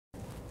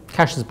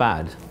Cash is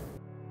bad.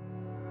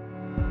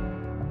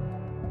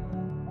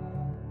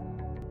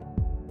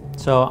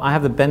 So I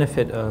have the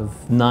benefit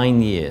of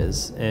 9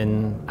 years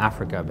in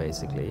Africa,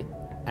 basically,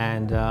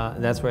 and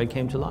that's where I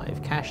came to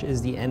life. Cash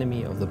is the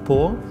enemy of the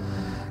poor.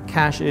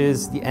 Cash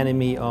is the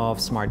enemy of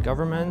smart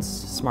governments,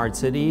 smart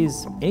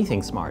cities,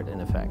 anything smart,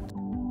 in effect.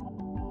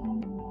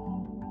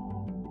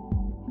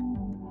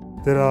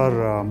 There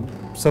are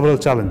several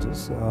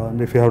challenges,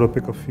 and if you have to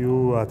pick a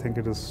few, I think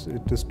it is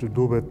to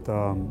do with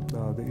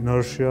the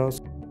inertia.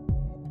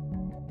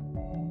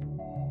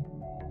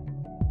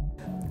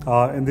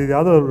 And the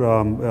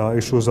other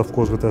issues, of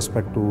course, with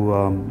respect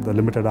to the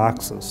limited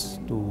access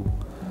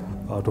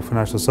to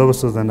financial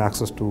services and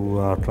access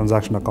to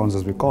transaction accounts,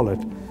 as we call it,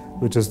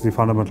 which is the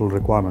fundamental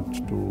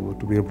requirement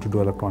to be able to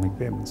do electronic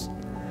payments.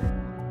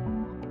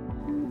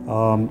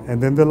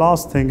 And then the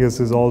last thing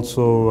is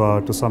also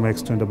to some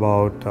extent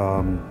about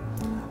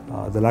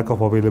the lack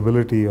of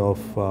availability of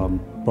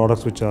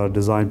products which are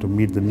designed to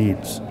meet the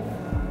needs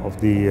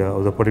of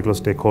the particular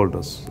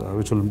stakeholders,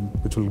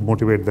 which will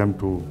motivate them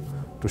to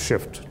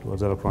shift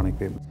towards electronic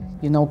payments.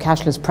 You know,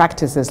 cashless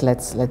practices,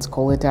 let's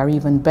call it, are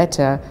even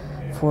better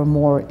for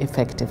more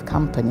effective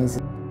companies.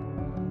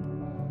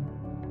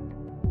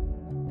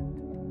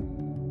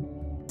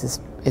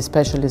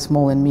 Especially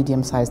small and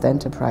medium-sized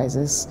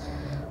enterprises,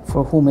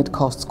 for whom it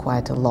costs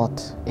quite a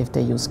lot if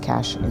they use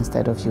cash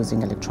instead of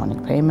using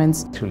electronic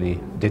payments.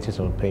 Actually,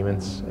 digital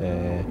payments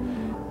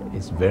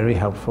is very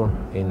helpful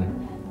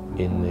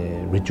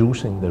in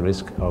reducing the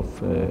risk of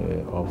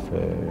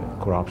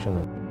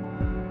corruption.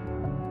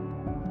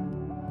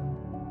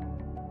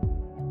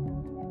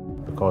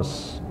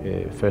 Because,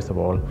 first of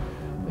all,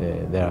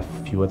 there are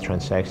fewer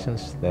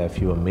transactions, there are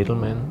fewer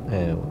middlemen,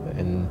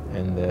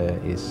 and there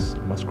is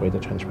much greater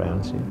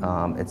transparency.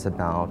 It's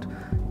about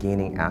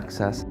gaining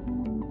access.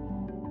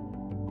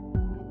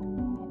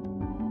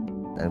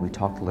 And we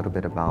talked a little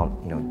bit about,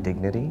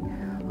 dignity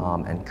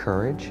and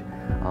courage.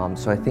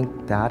 So I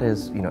think that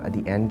is, at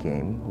the end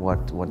game,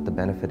 what the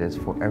benefit is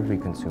for every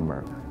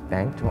consumer,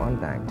 banked or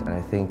unbanked. And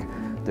I think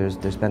there's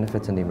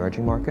benefits in the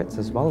emerging markets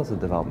as well as the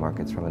developed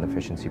markets from an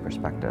efficiency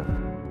perspective.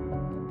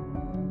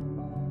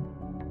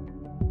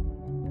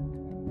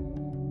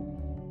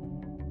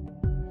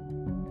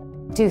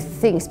 To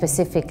think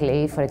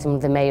specifically, for example,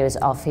 the Mayor's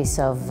Office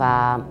of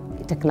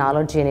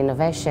Technology and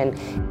Innovation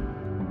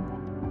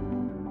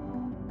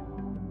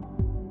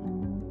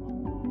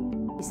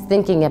is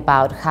thinking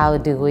about how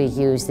do we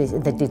use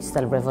the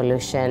digital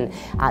revolution,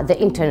 the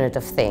Internet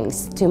of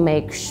Things, to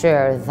make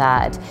sure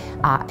that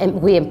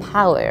we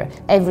empower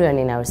everyone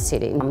in our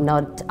city,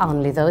 not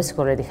only those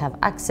who already have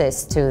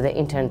access to the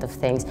Internet of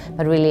Things,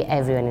 but really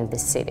everyone in the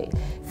city.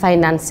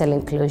 Financial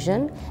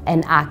inclusion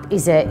and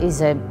is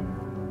a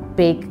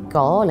big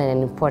goal and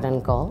an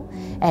important goal,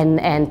 and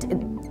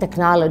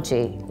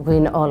technology,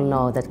 we all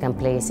know that can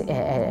play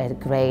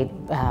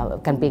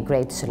can be a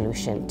great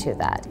solution to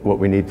that. What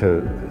we need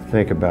to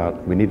think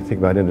about,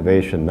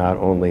 innovation not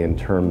only in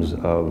terms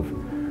of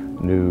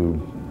new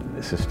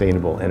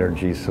sustainable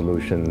energy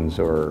solutions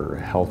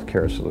or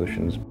healthcare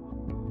solutions,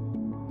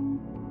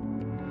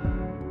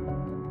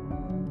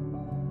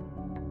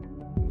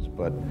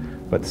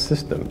 but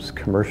systems,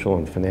 commercial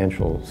and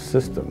financial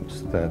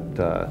systems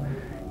that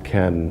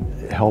can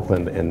help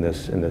in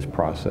this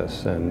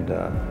process and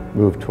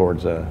move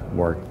towards a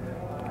more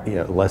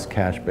less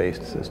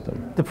cash-based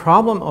system. The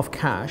problem of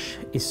cash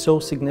is so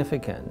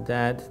significant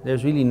that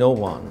there's really no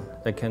one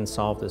that can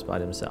solve this by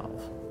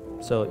themselves.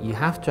 So you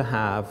have to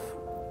have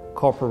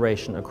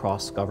cooperation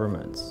across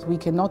governments. We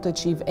cannot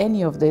achieve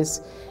any of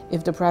this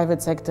if the private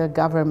sector,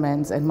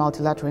 governments and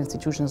multilateral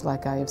institutions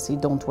like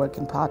IFC don't work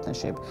in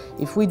partnership.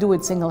 If we do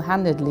it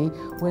single-handedly,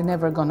 we're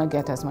never going to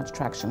get as much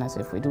traction as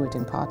if we do it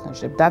in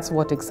partnership. That's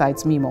what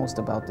excites me most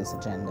about this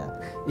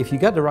agenda. If you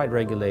got the right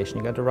regulation,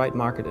 you got the right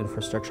market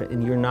infrastructure,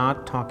 and you're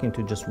not talking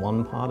to just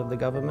one part of the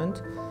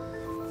government,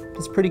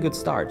 it's a pretty good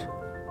start.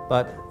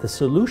 But the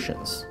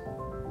solutions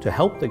to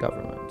help the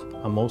government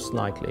are most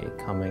likely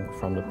coming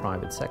from the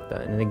private sector.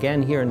 And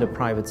again, here in the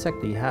private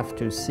sector, you have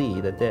to see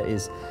that there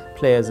is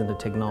players in the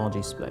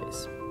technology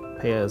space,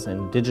 players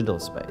in digital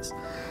space,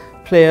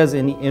 players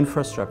in the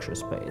infrastructure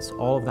space.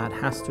 All of that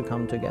has to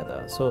come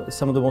together. So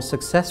some of the most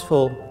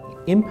successful,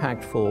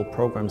 impactful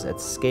programs at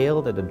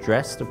scale that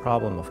address the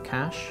problem of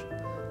cash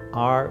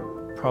are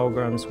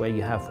programs where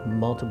you have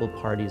multiple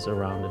parties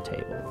around the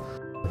table.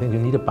 I think you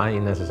need a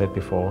buy-in, as I said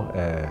before,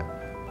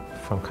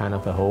 from kind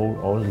of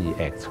all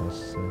the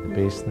actors, the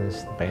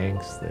business, the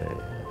banks,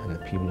 and the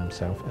people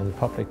themselves, and the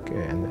public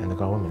and the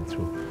government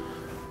too.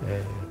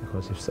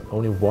 Because if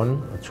only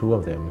one or two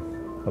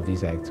of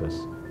these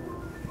actors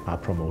are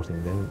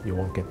promoting, then you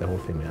won't get the whole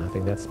thing. And I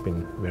think that's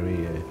been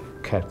very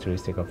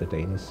characteristic of the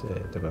Danish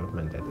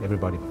development, that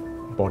everybody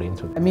bought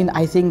into it. I mean,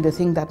 I think the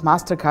thing that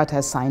Mastercard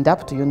has signed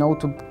up to,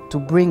 to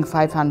bring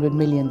 500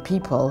 million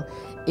people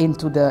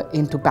into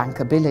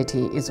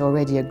bankability is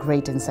already a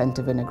great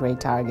incentive and a great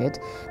target,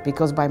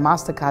 because by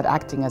Mastercard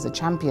acting as a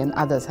champion,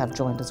 others have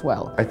joined as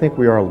well. I think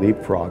we are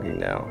leapfrogging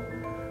now,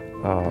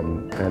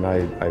 and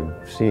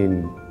I've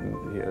seen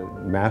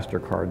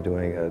Mastercard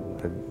doing a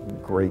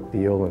great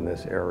deal in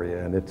this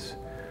area, and its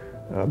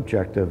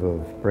objective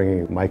of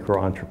bringing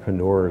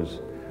micro-entrepreneurs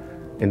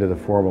into the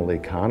formal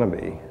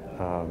economy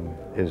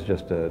is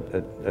just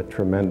a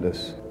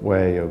tremendous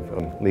way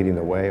of leading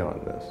the way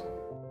on this.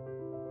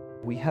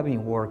 We have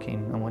been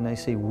working, and when I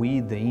say we,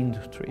 the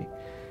industry,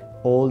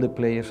 all the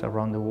players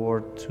around the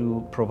world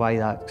to provide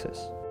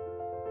access.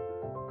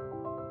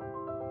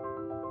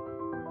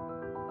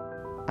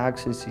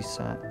 Access is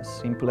a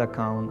simple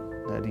account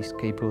that is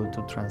capable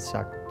to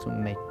transact, to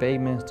make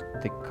payments.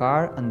 The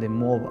card and the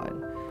mobile,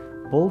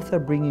 both are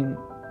bringing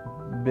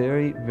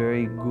very,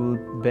 very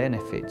good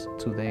benefits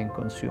to the end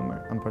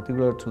consumer, and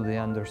particularly to the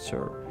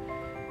underserved.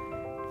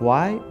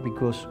 Why?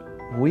 Because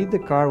with the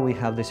card we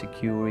have the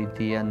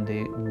security and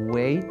the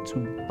way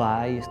to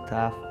buy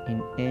stuff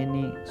in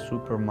any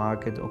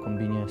supermarket or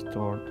convenience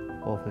store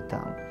of the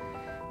town.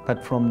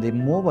 But from the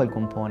mobile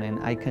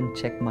component, I can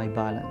check my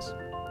balance.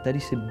 That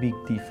is a big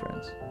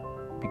difference,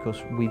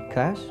 because with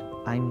cash,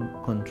 I'm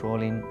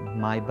controlling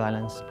my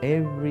balance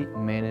every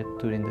minute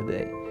during the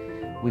day.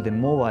 With the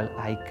mobile,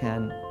 I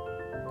can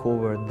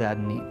cover that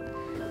need.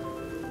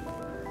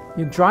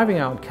 You're driving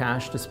out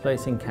cash,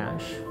 displacing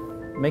cash,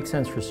 makes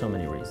sense for so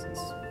many reasons.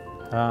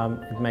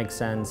 It makes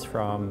sense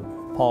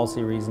from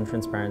policy reason,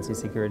 transparency,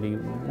 security.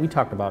 We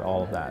talked about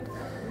all of that.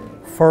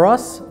 For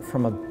us,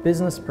 from a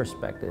business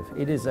perspective,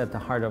 it is at the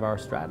heart of our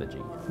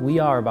strategy. We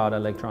are about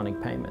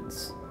electronic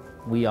payments.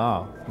 We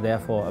are,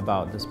 therefore,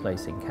 about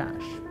displacing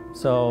cash.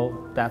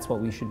 So that's what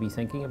we should be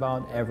thinking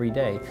about every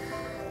day.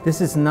 This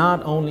is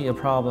not only a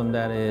problem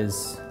that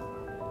is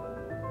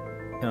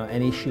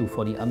an issue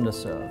for the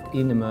underserved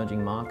in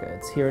emerging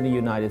markets. Here in the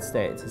United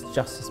States, it's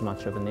just as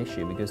much of an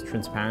issue because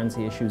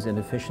transparency issues,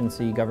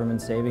 inefficiency,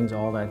 government savings,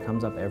 all that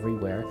comes up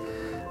everywhere.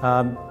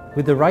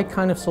 With the right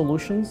kind of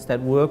solutions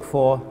that work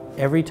for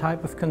every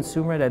type of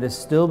consumer that is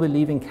still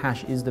believing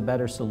cash is the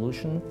better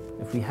solution,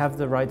 if we have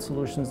the right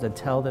solutions that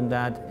tell them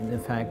that, in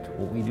fact,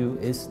 what we do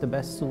is the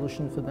best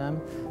solution for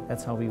them,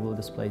 that's how we will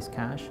displace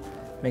cash.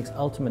 It makes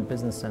ultimate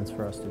business sense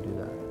for us to do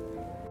that.